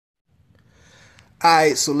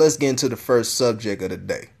Alright, so let's get into the first subject of the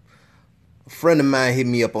day. A friend of mine hit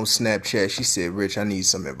me up on Snapchat. She said, Rich, I need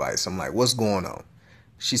some advice. I'm like, what's going on?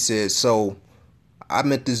 She said, so I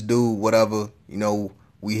met this dude, whatever,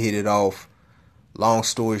 we hit it off. Long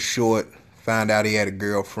story short, found out he had a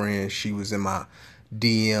girlfriend. She was in my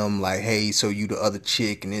DM like, hey, so you the other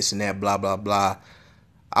chick and this and that, blah, blah, blah.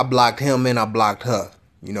 I blocked him and I blocked her.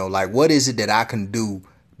 Like, what is it that I can do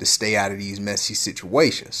to stay out of these messy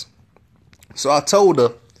situations? So I told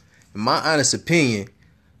her, in my honest opinion,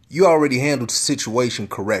 you already handled the situation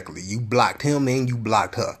correctly. You blocked him and you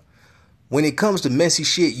blocked her. When it comes to messy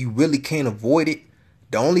shit, you really can't avoid it.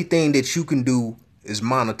 The only thing that you can do is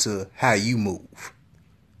monitor how you move.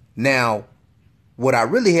 Now, what I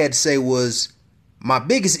really had to say was, my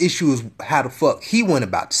biggest issue is how the fuck he went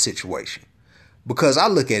about the situation. Because I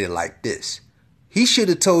look at it like this. He should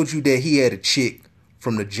have told you that he had a chick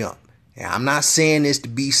from the jump. And I'm not saying this to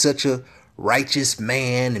be such a righteous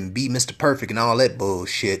man and be Mr. Perfect and all that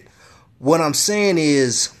bullshit. What I'm saying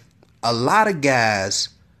is, a lot of guys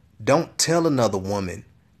don't tell another woman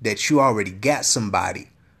that you already got somebody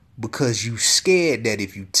because you scared that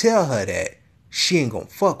if you tell her that, she ain't gonna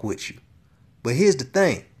fuck with you. But here's the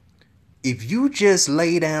thing. If you just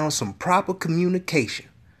lay down some proper communication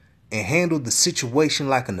and handle the situation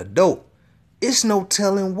like an adult, it's no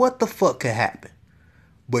telling what the fuck could happen.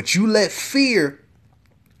 But you let fear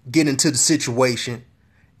get into the situation,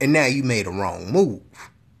 and now you made a wrong move.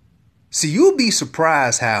 See, you'll be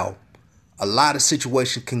surprised how a lot of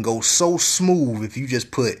situations can go so smooth if you just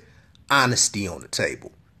put honesty on the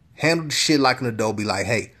table. Handle the shit like an adult. Be like,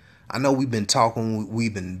 hey, I know we've been talking,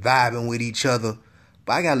 we've been vibing with each other,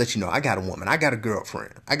 but I gotta let you know, I got a woman, I got a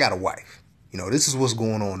girlfriend, I got a wife. This is what's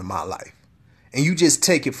going on in my life. And you just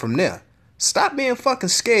take it from there. Stop being fucking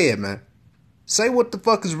scared, man. Say what the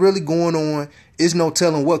fuck is really going on. There's no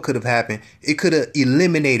telling what could have happened. It could have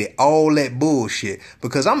eliminated all that bullshit.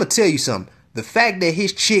 Because I'm going to tell you something. The fact that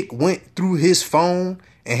his chick went through his phone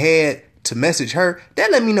and had to message her,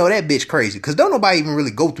 that let me know that bitch crazy. Because don't nobody even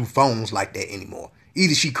really go through phones like that anymore.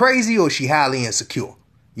 Either she crazy or she highly insecure.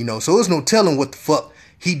 So there's no telling what the fuck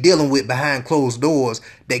he dealing with behind closed doors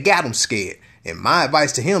that got him scared. And my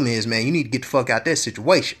advice to him is, man, you need to get the fuck out that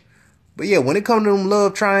situation. But yeah, when it comes to them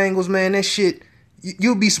love triangles, man, that shit,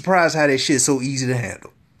 you'll be surprised how that shit's so easy to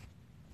handle.